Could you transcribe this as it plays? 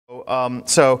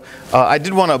I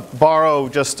did want to borrow,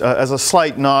 just as a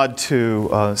slight nod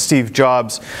to Steve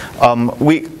Jobs,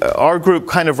 our group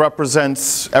kind of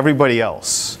represents everybody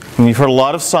else. And you've heard a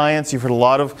lot of science, you've heard a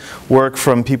lot of work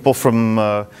from people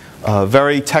from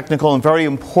very technical and very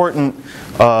important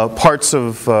parts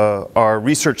of our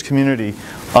research community.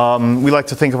 We like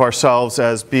to think of ourselves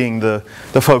as being the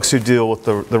folks who deal with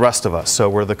the rest of us. So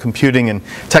we're the computing and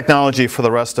technology for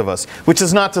the rest of us, which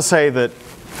is not to say that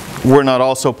we're not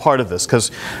also part of this,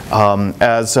 because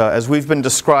as we've been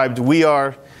described, we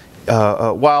are,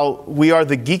 while we are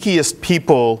the geekiest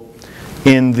people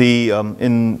in the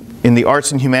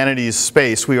arts and humanities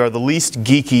space, we are the least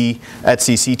geeky at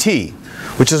CCT,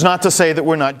 which is not to say that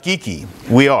we're not geeky.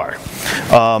 We are.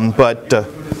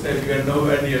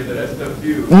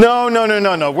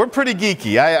 No. We're pretty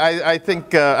geeky. I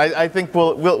think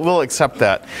we'll accept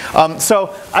that.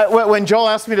 When Joel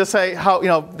asked me to say how,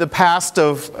 the past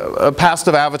of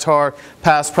Avatar,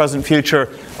 past, present, future,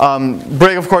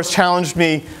 Brig of course challenged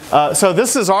me. So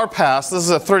this is our past. This is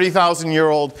a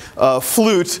 30,000-year-old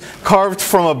flute carved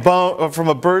from a bone, from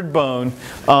a bird bone,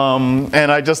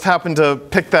 and I just happened to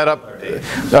pick that up.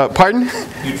 Pardon?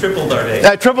 You tripled our date.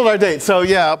 I tripled our date. So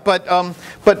yeah, but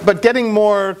getting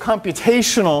more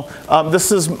computational.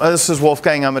 This is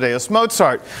Wolfgang Amadeus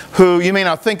Mozart, who you may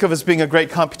not think of as being a great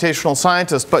computational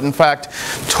scientist, but in fact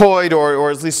toyed,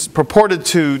 or at least purported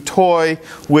to toy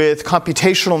with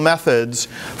computational methods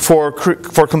for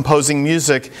composing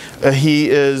music. He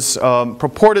is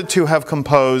purported to have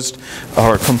composed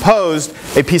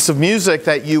a piece of music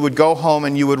that you would go home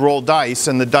and you would roll dice,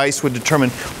 and the dice would determine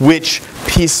which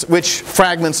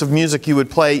fragments of music you would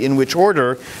play in which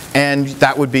order, and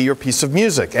that would be your piece of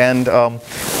music. And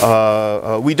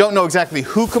we don't know exactly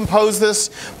who composed this,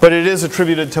 but it is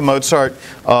attributed to Mozart.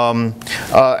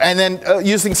 And then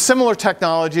using similar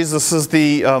technologies, this is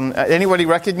the anybody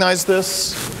recognize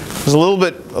this? It's a little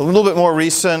bit more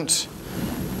recent.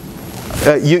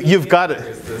 You've got it.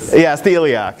 Yeah, it's the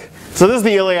Iliac. So this is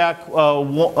the Iliac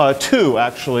 2,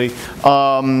 actually,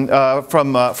 from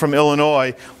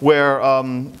Illinois, where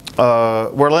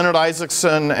Leonard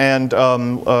Isaacson and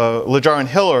Lejar and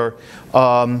Hiller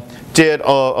did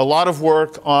a lot of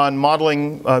work on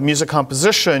modeling music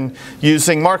composition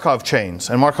using Markov chains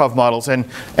and Markov models. And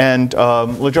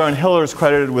Lejar and Hiller is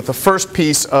credited with the first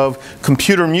piece of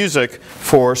computer music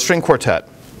for string quartet.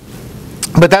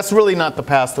 But that's really not the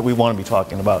past that we want to be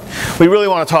talking about. We really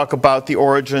want to talk about the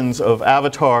origins of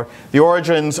Avatar, the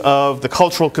origins of the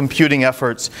cultural computing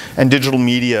efforts and digital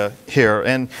media here.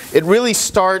 And it really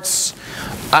starts,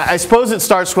 I suppose it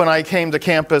starts when I came to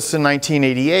campus in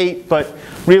 1988, but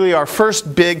really our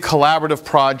first big collaborative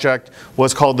project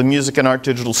was called the Music and Art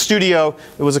Digital Studio.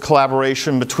 It was a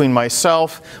collaboration between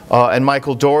myself and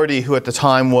Michael Doherty, who at the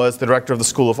time was the director of the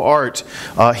School of Art.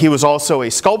 He was also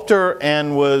a sculptor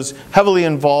and was heavily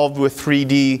involved with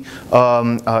 3D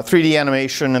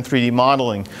animation and 3D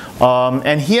modeling.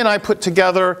 And he and I put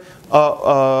together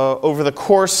over the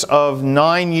course of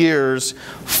 9 years,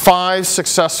 5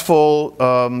 successful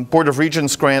Board of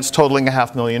Regents grants totaling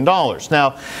 $500,000.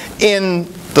 Now, in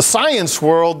the science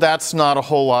world, that's not a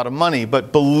whole lot of money,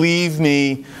 but believe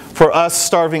me, for us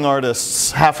starving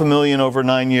artists, $500,000 over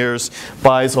 9 years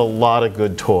buys a lot of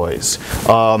good toys.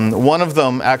 One of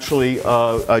them, actually,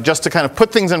 just to kind of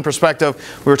put things in perspective,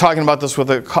 we were talking about this with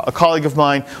a colleague of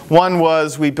mine. One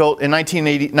was we built, in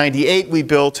 1998, we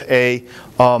built a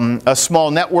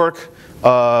small network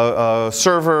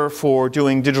server for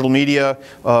doing digital media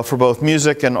for both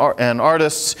music and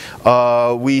artists.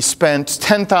 We spent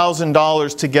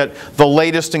 $10,000 to get the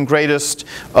latest and greatest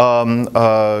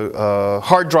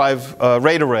hard drive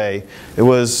RAID array. It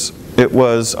was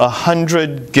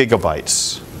 100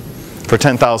 gigabytes for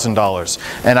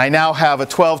 $10,000. And I now have a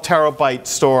 12 terabyte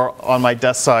store on my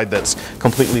desk side that's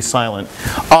completely silent.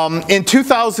 In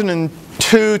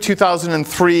 2002,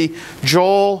 2003,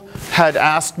 Joel had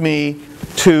asked me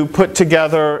to put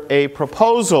together a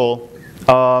proposal,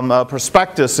 a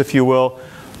prospectus, if you will,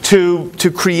 to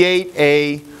create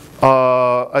a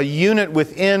unit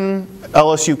within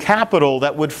LSU Capital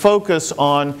that would focus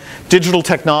on digital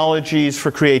technologies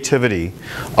for creativity.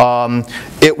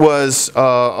 It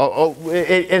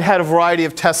had a variety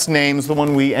of test names. The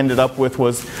one we ended up with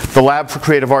was the Lab for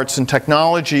Creative Arts and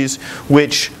Technologies,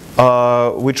 which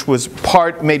was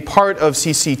made part of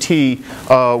CCT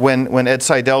when Ed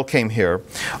Seidel came here.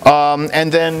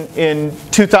 And then in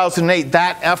 2008,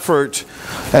 that effort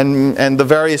and the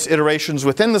various iterations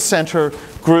within the center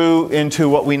grew into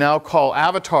what we now call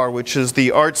Avatar, which is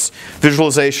the Arts,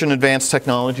 Visualization, Advanced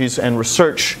Technologies, and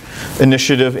Research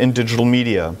Initiative in Digital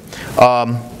Media.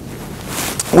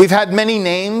 We've had many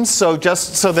names, so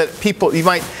just so that people, you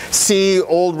might see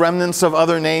old remnants of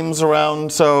other names around.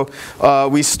 So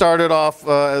we started off,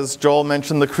 as Joel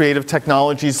mentioned, the Creative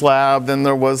Technologies Lab, then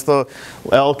there was the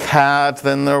LCAT,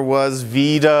 then there was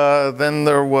VITA, then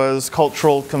there was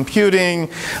Cultural Computing,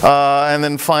 and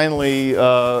then finally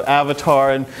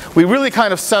Avatar. And we really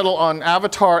kind of settle on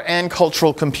Avatar and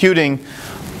Cultural Computing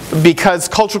because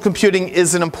cultural computing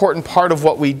is an important part of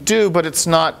what we do, but it's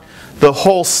not the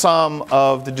whole sum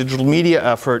of the digital media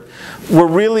effort. We're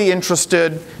really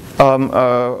interested,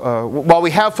 while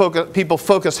we have people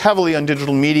focused heavily on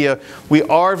digital media, we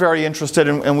are very interested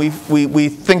in, and we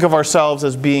think of ourselves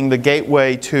as being the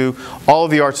gateway to all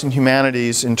of the arts and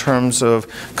humanities in terms of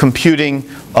computing,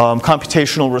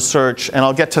 computational research, and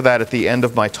I'll get to that at the end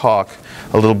of my talk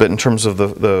a little bit in terms of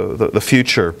the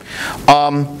future.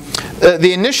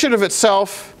 The initiative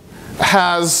itself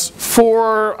has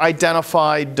 4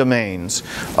 identified domains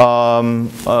or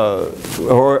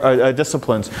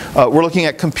disciplines. We're looking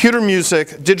at computer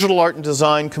music, digital art and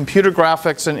design, computer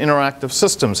graphics, and interactive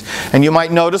systems. And you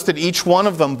might notice that each one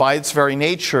of them, by its very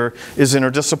nature, is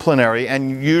interdisciplinary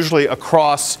and usually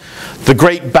across the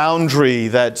great boundary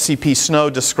that C.P. Snow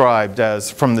described as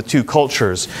from the 2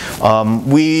 cultures.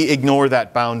 We ignore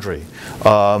that boundary.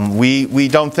 We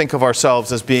don't think of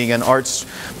ourselves as being an arts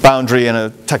boundary and a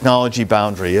technology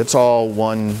boundary. It's all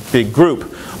one big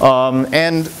group.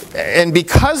 And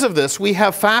because of this, we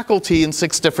have faculty in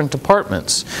 6 different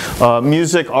departments.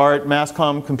 Music, art, mass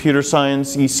comm, computer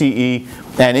science, ECE,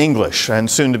 and English. And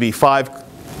soon to be 5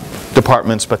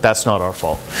 departments, but that's not our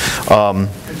fault.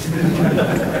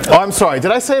 Oh, I'm sorry.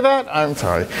 Did I say that? I'm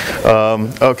sorry.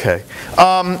 Okay.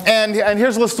 And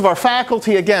here's a list of our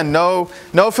faculty. Again, no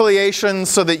affiliations,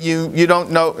 so that you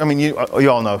don't know. I mean, you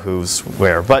all know who's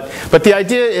where. But the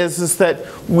idea is that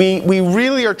we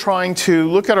really are trying to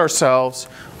look at ourselves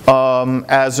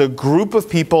as a group of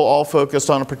people all focused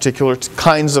on a particular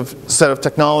kinds of set of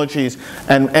technologies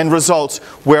and results,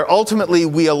 where ultimately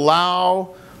we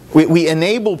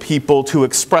enable people to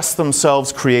express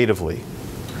themselves creatively,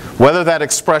 whether that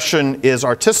expression is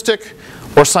artistic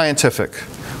or scientific,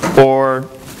 or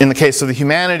in the case of the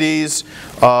humanities,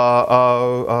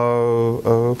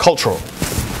 cultural.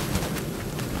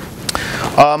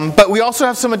 But we also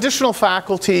have some additional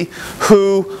faculty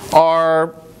who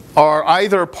are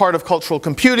either part of cultural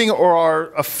computing or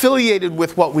are affiliated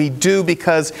with what we do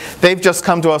because they've just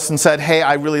come to us and said, hey,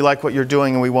 I really like what you're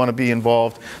doing and we want to be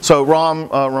involved. So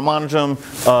Ramanujam,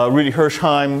 Rudy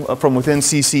Hirschheim from within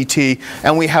CCT,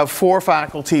 and we have 4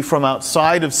 faculty from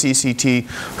outside of CCT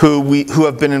who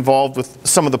have been involved with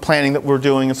some of the planning that we're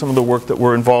doing and some of the work that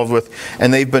we're involved with,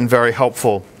 and they've been very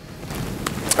helpful.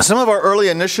 Some of our early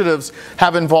initiatives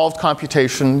have involved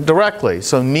computation directly.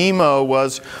 So NEMO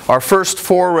was our first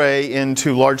foray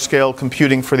into large-scale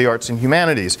computing for the arts and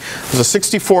humanities. It was a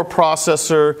 64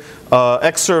 processor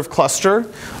Xserve cluster.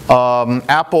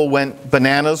 Apple went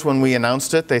bananas when we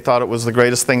announced it. They thought it was the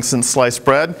greatest thing since sliced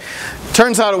bread.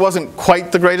 Turns out it wasn't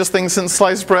quite the greatest thing since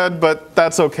sliced bread, but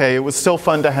that's okay. It was still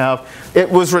fun to have. It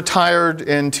was retired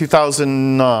in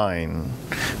 2009,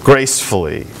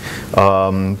 gracefully.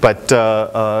 But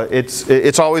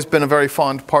it's always been a very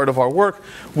fond part of our work.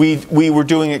 We were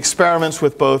doing experiments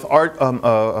with both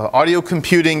audio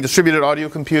computing, distributed audio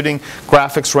computing,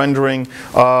 graphics rendering.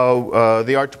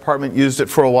 The art department used it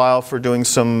for a while for doing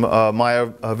some Maya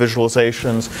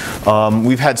visualizations.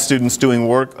 We've had students doing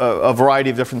work, a variety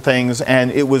of different things,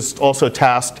 and it was also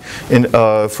tasked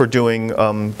for doing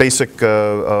basic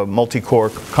multi-core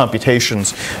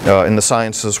computations in the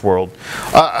sciences world.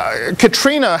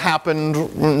 Katrina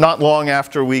happened not long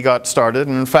after we got started,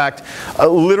 and in fact,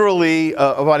 literally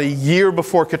about a year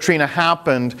before Katrina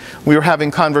happened, we were having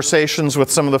conversations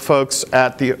with some of the folks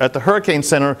at the Hurricane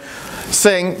Center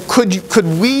saying, could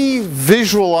we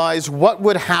visualize what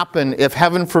would happen if,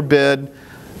 heaven forbid,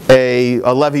 a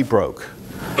levee broke?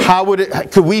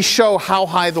 Could we show how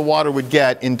high the water would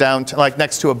get in downtown, like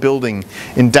next to a building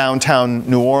in downtown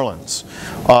New Orleans?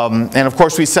 And of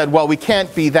course we said, well, we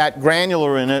can't be that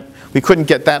granular in it. We couldn't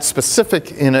get that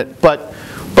specific in it, but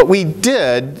we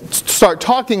did start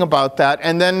talking about that,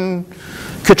 and then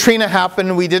Katrina happened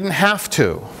and we didn't have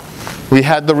to. We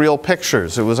had the real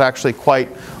pictures. It was actually quite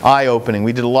eye-opening.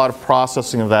 We did a lot of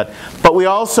processing of that. But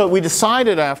we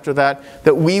decided after that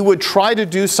we would try to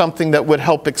do something that would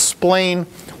help explain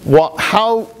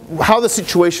how the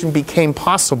situation became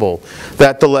possible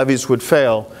that the levees would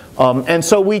fail. And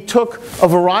so we took a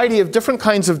variety of different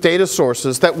kinds of data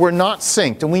sources that were not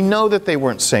synced, and we know that they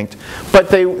weren't synced, but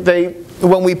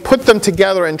when we put them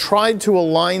together and tried to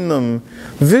align them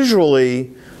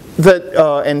visually,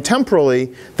 that, and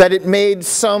temporally, that it made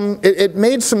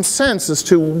some sense as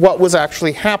to what was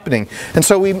actually happening. And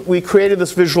so we created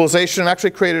this visualization and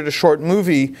actually created a short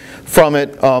movie from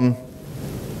it.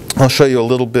 I'll show you a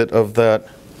little bit of that.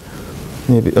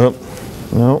 Maybe, oh,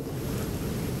 no.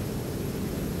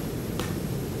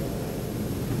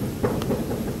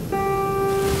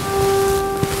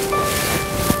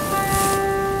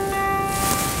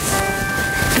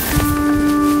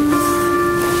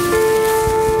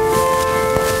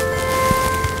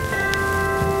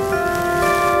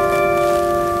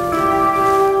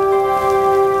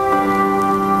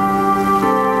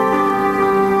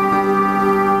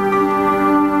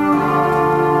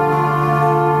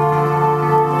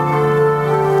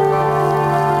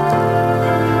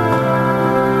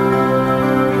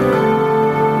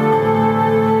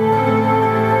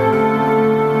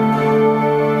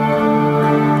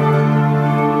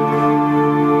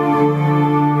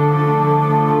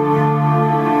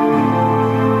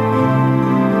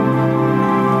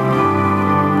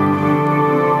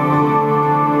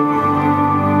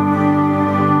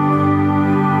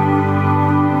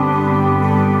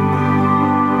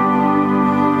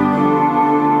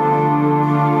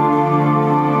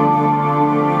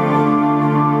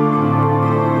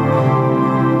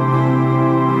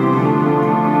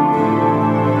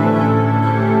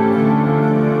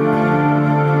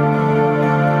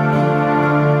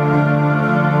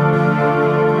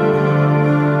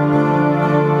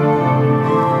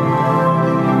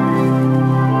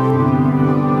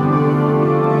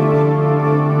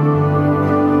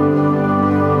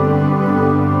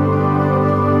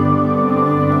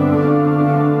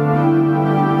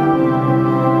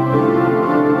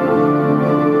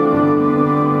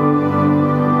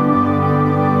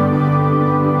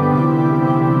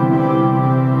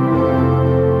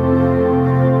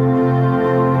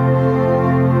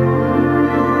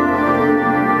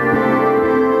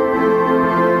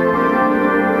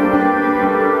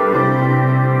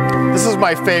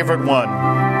 My favorite one.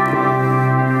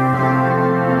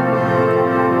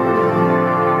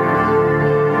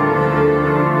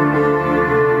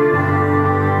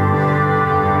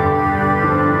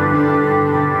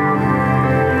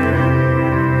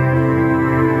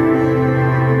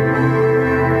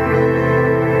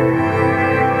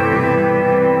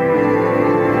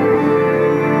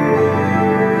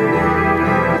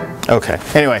 Okay.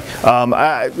 Anyway,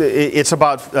 it's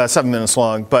about 7 minutes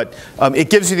long, but it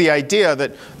gives you the idea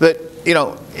that you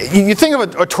know, you think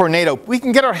of a tornado. We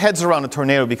can get our heads around a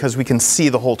tornado because we can see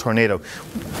the whole tornado.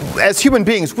 As human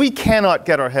beings, we cannot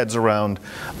get our heads around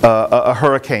a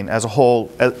hurricane as a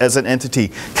whole, as an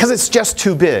entity, because it's just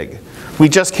too big. We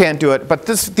just can't do it. But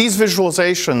these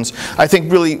visualizations, I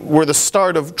think, really were the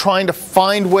start of trying to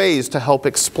find ways to help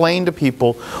explain to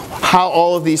people how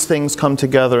all of these things come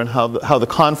together and how the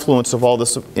confluence of all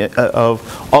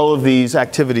of these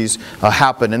activities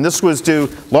happen. And this was due,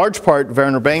 large part,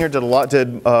 Werner Banger did a lot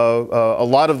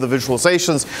of the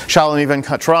visualizations. Shalini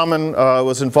Venkatraman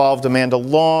was involved. Amanda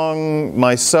Long,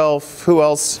 myself. Who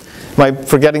else? Am I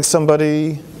forgetting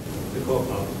somebody?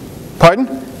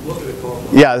 Pardon?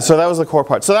 Yeah, so that was the core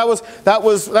part. So that was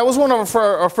one of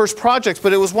our first projects,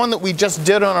 but it was one that we just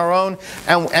did on our own,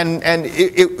 and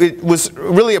it was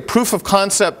really a proof of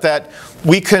concept that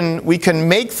we can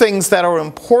make things that are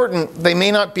important. They may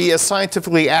not be as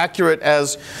scientifically accurate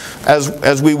as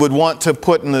we would want to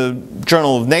put in the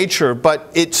Journal of Nature, but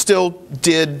it still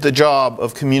did the job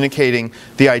of communicating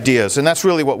the ideas, and that's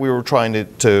really what we were trying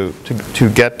to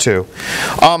get to.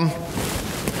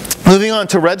 Moving on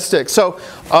to Red Stick. So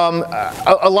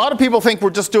a lot of people think we're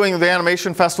just doing the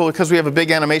animation festival because we have a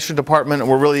big animation department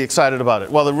and we're really excited about it.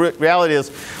 Well, the reality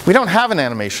is we don't have an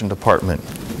animation department.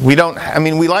 We don't, I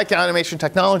mean, we like animation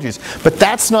technologies, but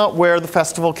that's not where the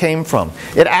festival came from.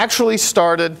 It actually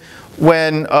started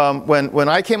when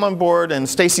I came on board and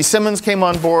Stacy Simmons came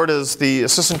on board as the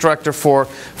assistant director for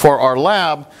our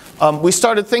lab. We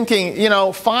started thinking, you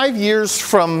know, 5 years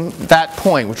from that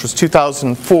point, which was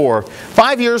 2004,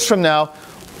 5 years from now,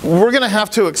 we're going to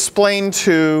have to explain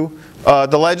to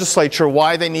the legislature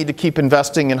why they need to keep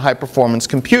investing in high-performance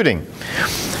computing.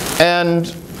 And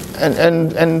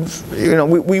you know,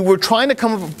 we were trying to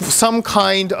come up with some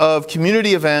kind of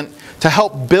community event to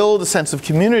help build a sense of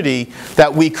community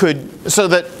that we could, so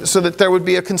that there would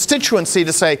be a constituency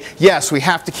to say, yes, we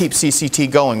have to keep CCT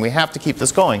going, we have to keep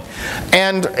this going.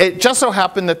 And it just so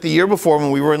happened that the year before, when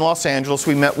we were in Los Angeles,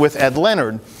 we met with Ed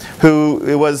Leonard,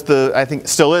 who was I think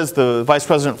still is the vice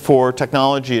president for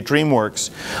technology at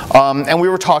DreamWorks, and we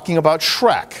were talking about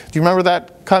Shrek. Do you remember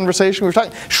that conversation? We were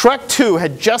talking, Shrek 2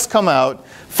 had just come out,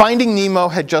 Finding Nemo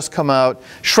had just come out,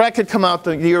 Shrek had come out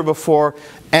the year before,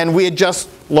 and we had just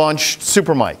launched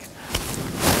Super Mike.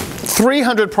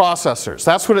 300 processors,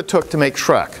 that's what it took to make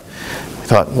Shrek. We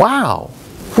thought, wow,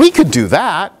 we could do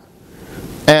that.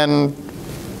 And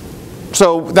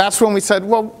so that's when we said,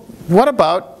 well, what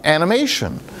about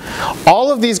animation?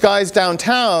 All of these guys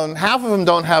downtown, half of them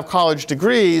don't have college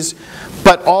degrees,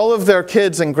 but all of their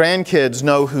kids and grandkids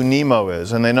know who Nemo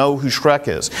is, and they know who Shrek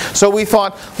is. So we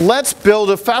thought, let's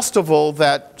build a festival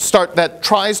that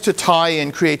tries to tie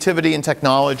in creativity and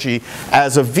technology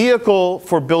as a vehicle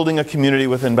for building a community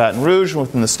within Baton Rouge and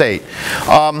within the state.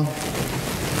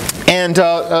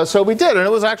 So we did, and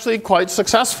it was actually quite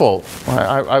successful.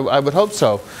 I would hope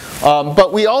so.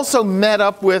 But we also met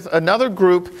up with another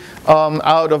group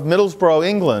out of Middlesbrough,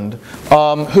 England,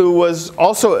 who was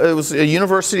also, it was a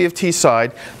University of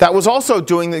Teesside, that was also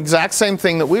doing the exact same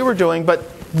thing that we were doing, but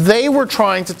they were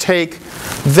trying to take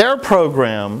their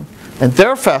program and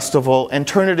their festival and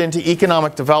turn it into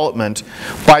economic development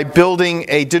by building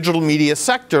a digital media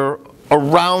sector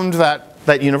around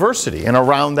that university and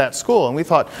around that school. And we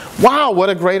thought, wow, what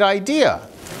a great idea.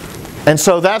 And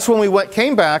so that's when we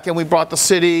came back and we brought the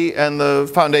city and the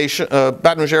foundation,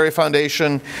 Baton Rouge Area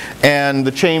Foundation and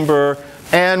the chamber,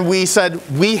 and we said,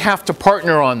 we have to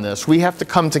partner on this. We have to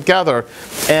come together.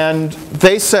 And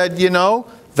they said, you know,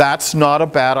 that's not a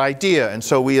bad idea. And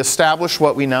so we established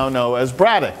what we now know as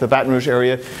BRADIC, the Baton Rouge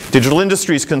Area Digital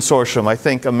Industries Consortium. I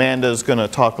think Amanda's going to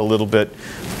talk a little bit?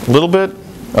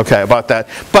 Okay, about that.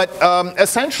 But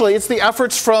essentially, it's the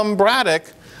efforts from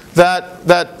BRADIC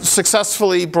that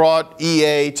successfully brought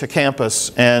EA to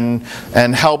campus and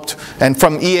helped, and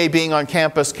from EA being on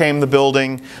campus came the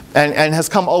building, and has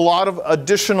come a lot of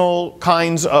additional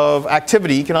kinds of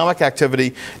activity, economic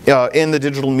activity, in the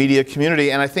digital media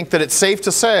community. And I think that it's safe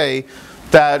to say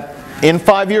that in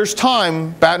 5 years'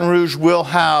 time, Baton Rouge will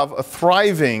have a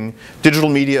thriving digital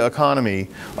media economy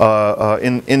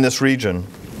in this region.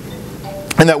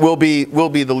 And that will be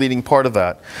the leading part of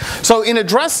that. So in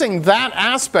addressing that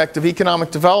aspect of economic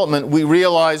development, we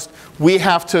realized we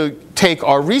have to take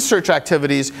our research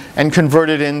activities and convert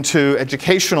it into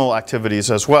educational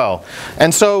activities as well.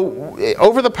 And so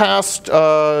over the past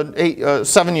 8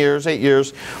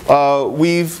 years,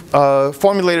 we've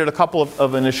formulated a couple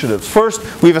of initiatives.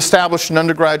 First, we've established an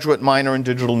undergraduate minor in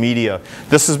digital media.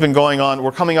 This has been going on.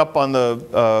 We're coming up on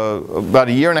about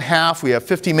a year and a half. We have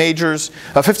 50 minors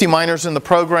in the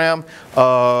program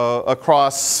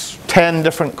across 10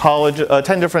 different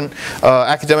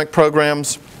academic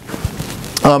programs.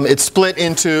 It's split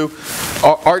into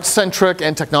art-centric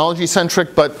and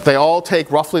technology-centric, but they all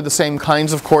take roughly the same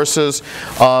kinds of courses,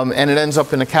 and it ends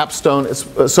up in a capstone.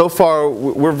 So far,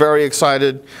 we're very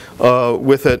excited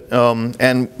with it,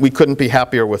 and we couldn't be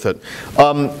happier with it.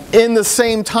 In the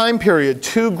same time period,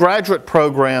 2 graduate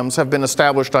programs have been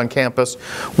established on campus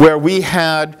where we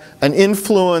had an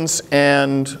influence,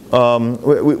 and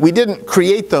we didn't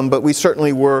create them, but we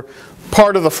certainly were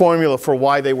part of the formula for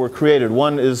why they were created.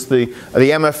 One is the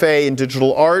MFA in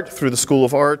digital art through the School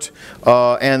of Art,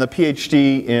 and the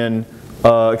PhD in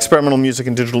experimental music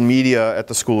and digital media at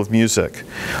the School of Music.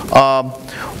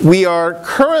 We are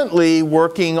currently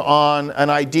working on an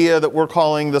idea that we're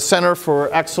calling the Center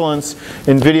for Excellence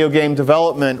in Video Game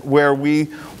Development, where we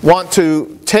want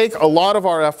to take a lot of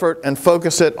our effort and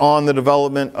focus it on the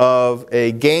development of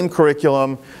a game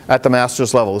curriculum at the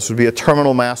master's level. This would be a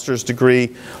terminal master's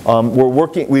degree.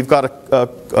 We've got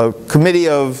a committee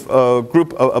of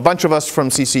a bunch of us from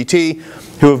CCT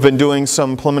who have been doing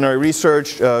some preliminary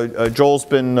research. Joel's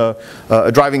been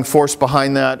a driving force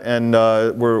behind that, and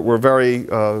we're very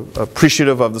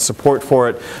appreciative of the support for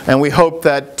it. And we hope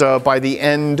that by the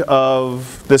end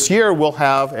of this year, we'll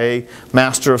have a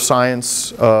Master of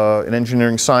Science in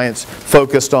Engineering Science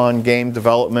focused on game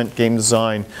development, game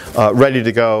design, ready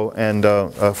to go and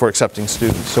for accepting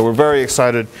students. So we're very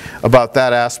excited about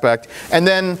that aspect. And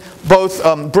then both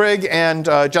Brig and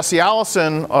Jesse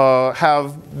Allison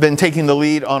have been taking the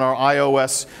lead on our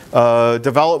iOS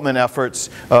development efforts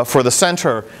for the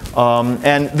center.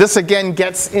 And this again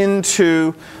gets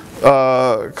into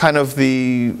kind of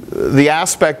the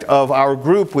aspect of our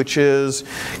group, which is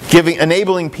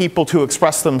enabling people to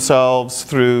express themselves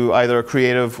through either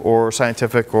creative or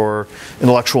scientific or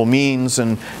intellectual means,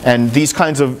 and these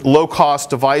kinds of low-cost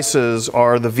devices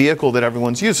are the vehicle that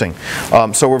everyone's using.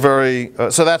 So we're very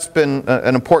so that's been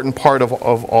an important part of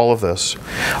all of this.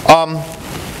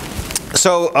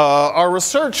 So our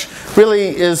research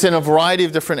really is in a variety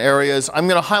of different areas. I'm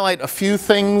going to highlight a few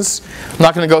things. I'm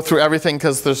not going to go through everything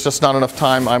because there's just not enough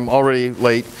time. I'm already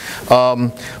late.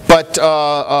 And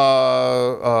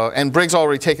Briggs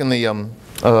already taken the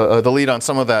lead on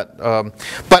some of that.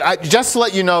 But just to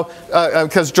let you know,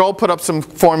 because Joel put up some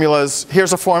formulas,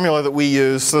 here's a formula that we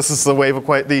use. This is the wave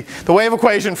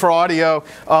equation for audio.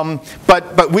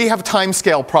 But we have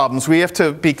timescale problems. We have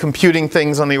to be computing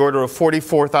things on the order of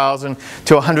 44,000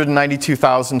 to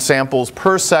 192,000 samples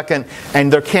per second,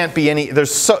 and there can't be any.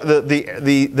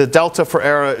 The delta for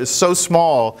error is so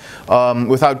small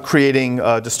without creating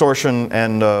distortion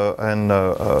and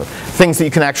things that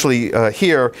you can actually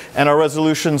hear. And our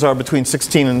resolutions are between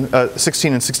 16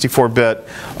 and 64 bit.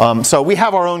 So we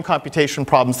have our own computation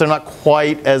problems. They're not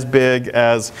quite as big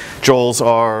as Joel's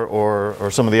are or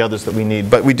some of the others that we need,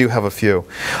 but we do have a few.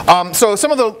 So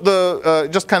some of the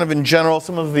just kind of in general,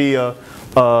 some of the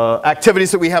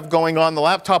activities that we have going on. The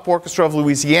Laptop Orchestra of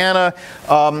Louisiana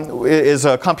is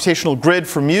a computational grid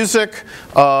for music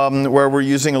where we're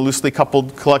using a loosely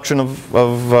coupled collection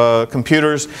of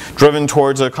computers driven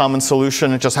towards a common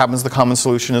solution. It just happens the common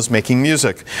solution is making music.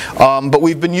 But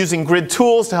we've been using grid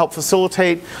tools to help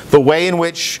facilitate the way in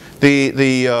which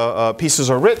the pieces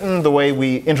are written, the way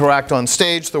we interact on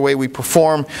stage, the way we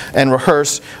perform and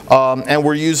rehearse. And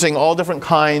we're using all different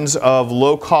kinds of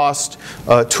low-cost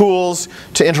tools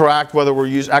to interact, whether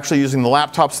we're actually using the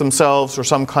laptops themselves or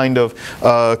some kind of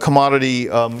commodity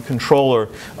controller,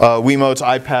 Wiimotes,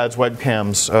 iPads,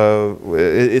 webcams.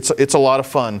 It's a lot of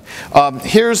fun.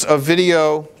 Here's a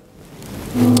video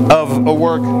of a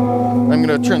work. I'm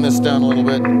going to turn this down a little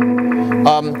bit.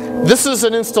 This is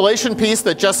an installation piece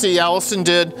that Jesse Allison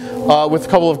did with a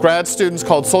couple of grad students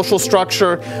called Social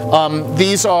Structure.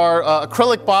 These are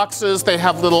acrylic boxes. They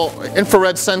have little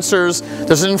infrared sensors.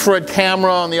 There's an infrared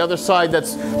camera on the other side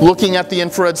that's looking at the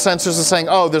infrared sensors and saying,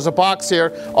 oh, there's a box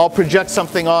here. I'll project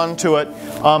something onto it.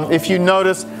 If you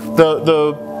notice,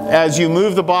 as you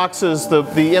move the boxes,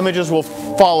 the images will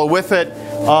follow with it.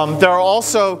 There are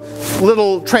also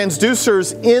little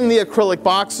transducers in the acrylic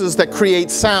boxes that create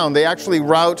sound. They actually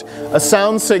route a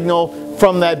sound signal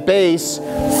from that base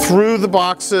through the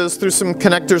boxes, through some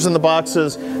connectors in the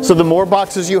boxes. So the more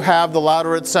boxes you have, the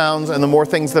louder it sounds and the more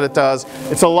things that it does.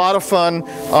 It's a lot of fun.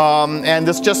 And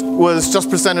this was just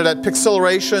presented at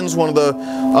Pixelerations, one of the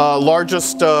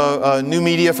largest new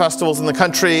media festivals in the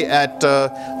country at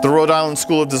the Rhode Island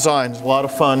School of Design. It's a lot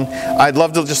of fun. I'd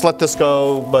love to just let this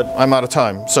go, but I'm out of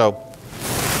time. So.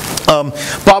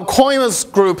 Bob Koima's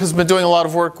group has been doing a lot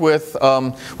of work with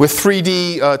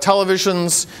 3D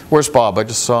televisions. Where's Bob? I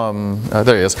just saw him.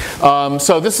 There he is.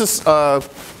 So this is,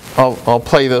 I'll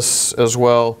play this as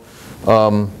well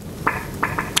so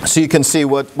you can see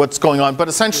what's going on. But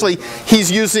essentially,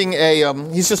 he's just using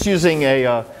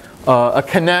a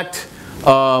Kinect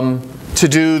to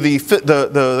do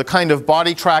the kind of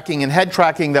body tracking and head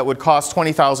tracking that would cost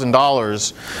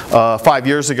 $20,000 5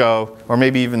 years ago, or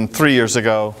maybe even 3 years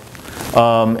ago.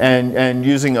 And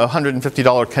using a $150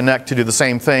 Kinect to do the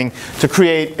same thing to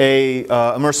create a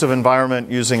immersive environment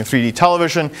using a 3D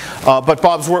television. But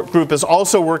Bob's group is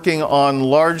also working on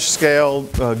large-scale,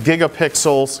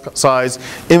 gigapixel size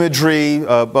imagery,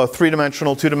 both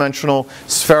three-dimensional, two-dimensional,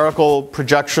 spherical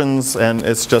projections, and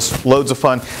it's just loads of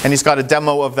fun. And he's got a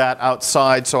demo of that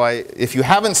outside, so if you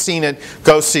haven't seen it,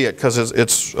 go see it, because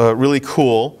it's really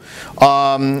cool.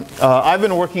 I've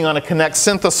been working on a Kinect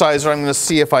synthesizer. I'm going to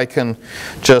see if I can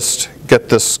just get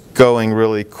this going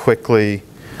really quickly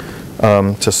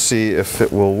to see if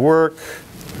it will work.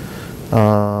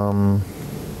 And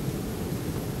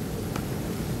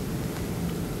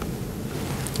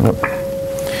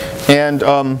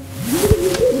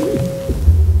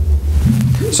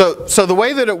so the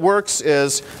way that it works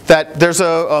is that there's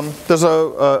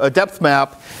a depth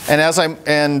map,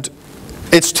 and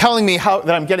it's telling me that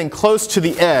I'm getting close to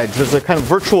the edge. There's a kind of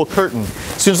virtual curtain.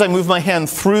 As soon as I move my hand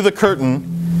through the curtain,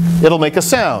 it'll make a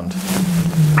sound.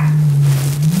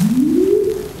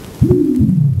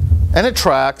 And it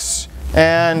tracks,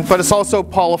 but it's also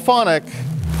polyphonic.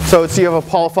 So you have a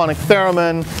polyphonic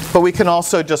theremin, but we can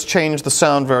also just change the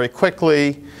sound very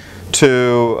quickly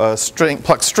to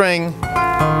pluck string,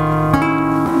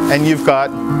 and you've got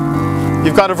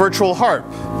a virtual harp.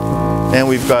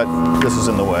 And this is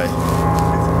in the way.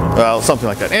 Well, something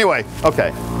like that. Anyway,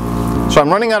 okay. So I'm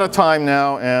running out of time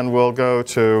now, and we'll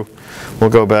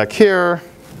go back here.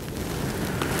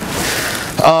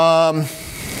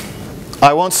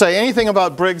 I won't say anything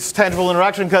about Briggs' tangible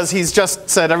interaction because he's just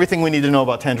said everything we need to know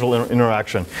about tangible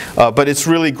interaction. But it's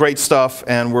really great stuff,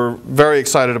 and we're very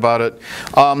excited about it.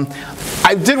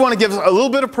 I did want to give a little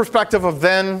bit of perspective of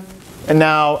then and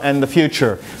now, and the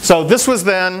future. So this was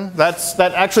then, that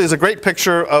actually is a great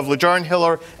picture of Lejarin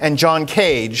Hiller and John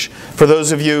Cage. For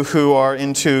those of you who are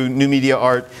into new media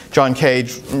art, John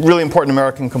Cage, really important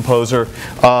American composer,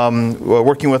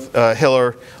 working with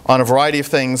Hiller on a variety of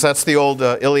things. That's the old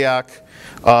Iliac.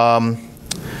 And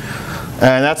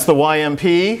that's the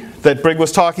YMP that Brigg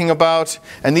was talking about.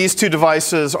 And these two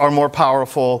devices are more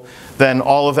powerful than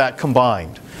all of that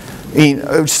combined.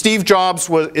 Steve Jobs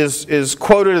is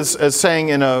quoted as saying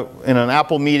in an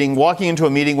Apple meeting, walking into a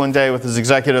meeting one day with his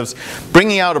executives,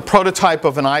 bringing out a prototype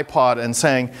of an iPod and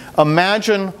saying,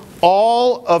 imagine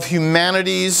all of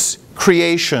humanity's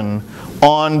creation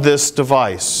on this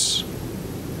device.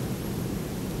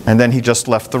 And then he just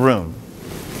left the room.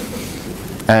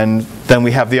 And then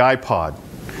we have the iPod.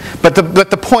 But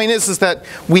the point is that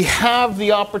we have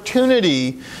the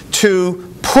opportunity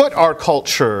to put our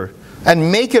culture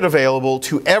and make it available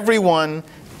to everyone,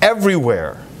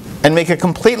 everywhere, and make it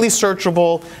completely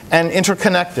searchable and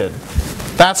interconnected.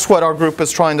 That's what our group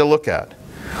is trying to look at.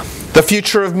 The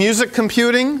future of music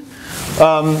computing.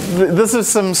 This is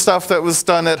some stuff that was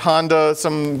done at Honda,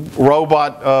 some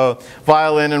robot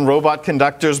violin and robot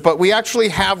conductors, but we actually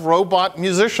have robot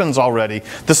musicians already.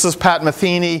 This is Pat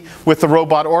Metheny with the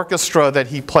robot orchestra that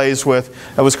he plays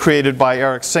with, that was created by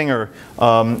Eric Singer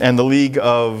and the League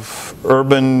of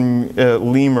Urban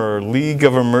Lemur, League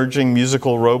of Emerging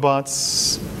Musical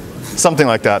Robots, something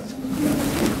like that.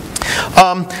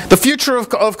 The future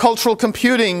of cultural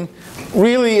computing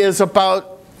really is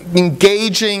about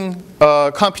engaging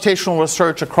computational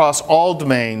research across all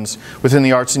domains within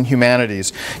the arts and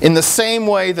humanities. In the same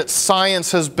way that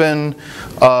science has been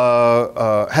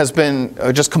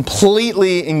just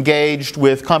completely engaged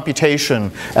with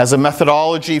computation as a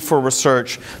methodology for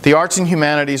research, the arts and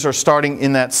humanities are starting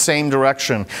in that same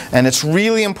direction. And it's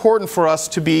really important for us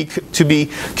to be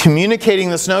communicating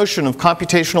this notion of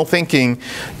computational thinking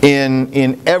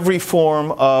in every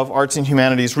form of arts and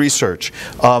humanities research.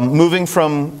 Moving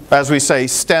from, as we say,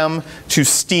 STEM to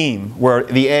STEAM, where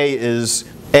the A is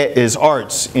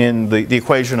arts in the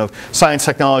equation of science,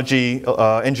 technology,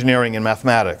 engineering, and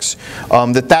mathematics.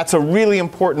 That's a really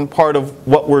important part of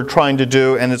what we're trying to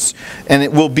do, and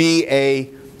it will be a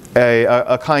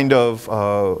kind of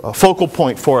a focal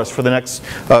point for us for the next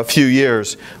few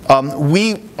years.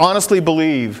 We honestly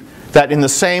believe that in the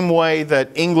same way that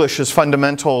English is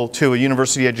fundamental to a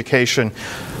university education,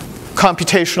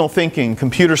 computational thinking,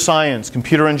 computer science,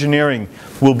 computer engineering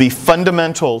will be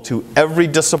fundamental to every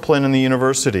discipline in the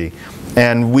university.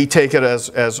 And we take it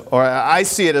or I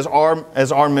see it as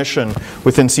our mission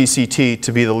within CCT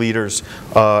to be the leaders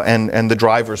and the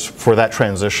drivers for that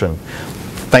transition.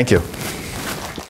 Thank you.